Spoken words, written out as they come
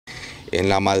En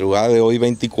la madrugada de hoy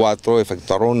 24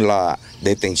 efectuaron la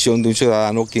detención de un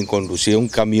ciudadano quien conducía un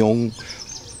camión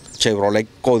Chevrolet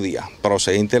Codia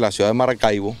procedente de la ciudad de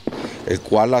Maracaibo, el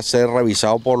cual, al ser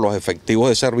revisado por los efectivos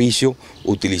de servicio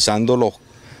utilizando los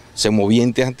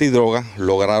semovientes antidrogas,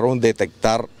 lograron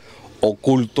detectar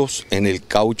ocultos en el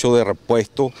caucho de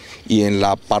repuesto y en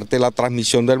la parte de la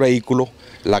transmisión del vehículo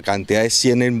la cantidad de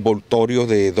 100 envoltorios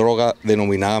de droga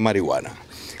denominada marihuana,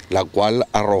 la cual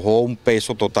arrojó un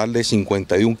peso total de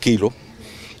 51 kilos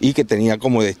y que tenía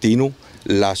como destino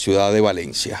la ciudad de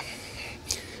Valencia.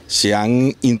 Se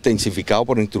han intensificado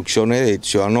por instrucciones del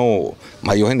ciudadano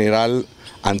Mayor General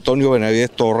Antonio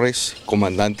Benavides Torres,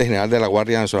 comandante general de la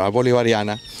Guardia Nacional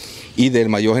Bolivariana, y del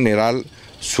Mayor General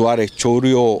Suárez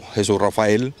Churio Jesús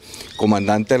Rafael,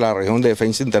 comandante de la Región de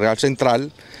Defensa Integral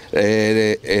Central,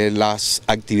 las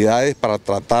actividades para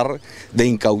tratar de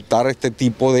incautar este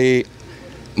tipo de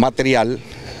material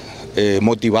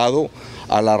motivado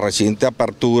a la reciente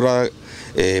apertura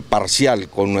parcial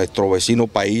con nuestro vecino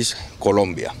país,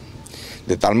 Colombia.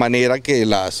 De tal manera que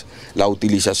la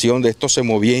utilización de estos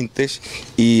semovientes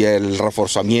y el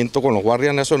reforzamiento con los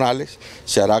guardias nacionales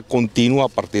se hará continuo a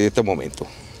partir de este momento.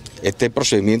 Este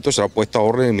procedimiento será puesto a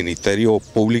orden del Ministerio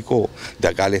Público de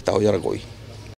acá del Estado de Yaracuy.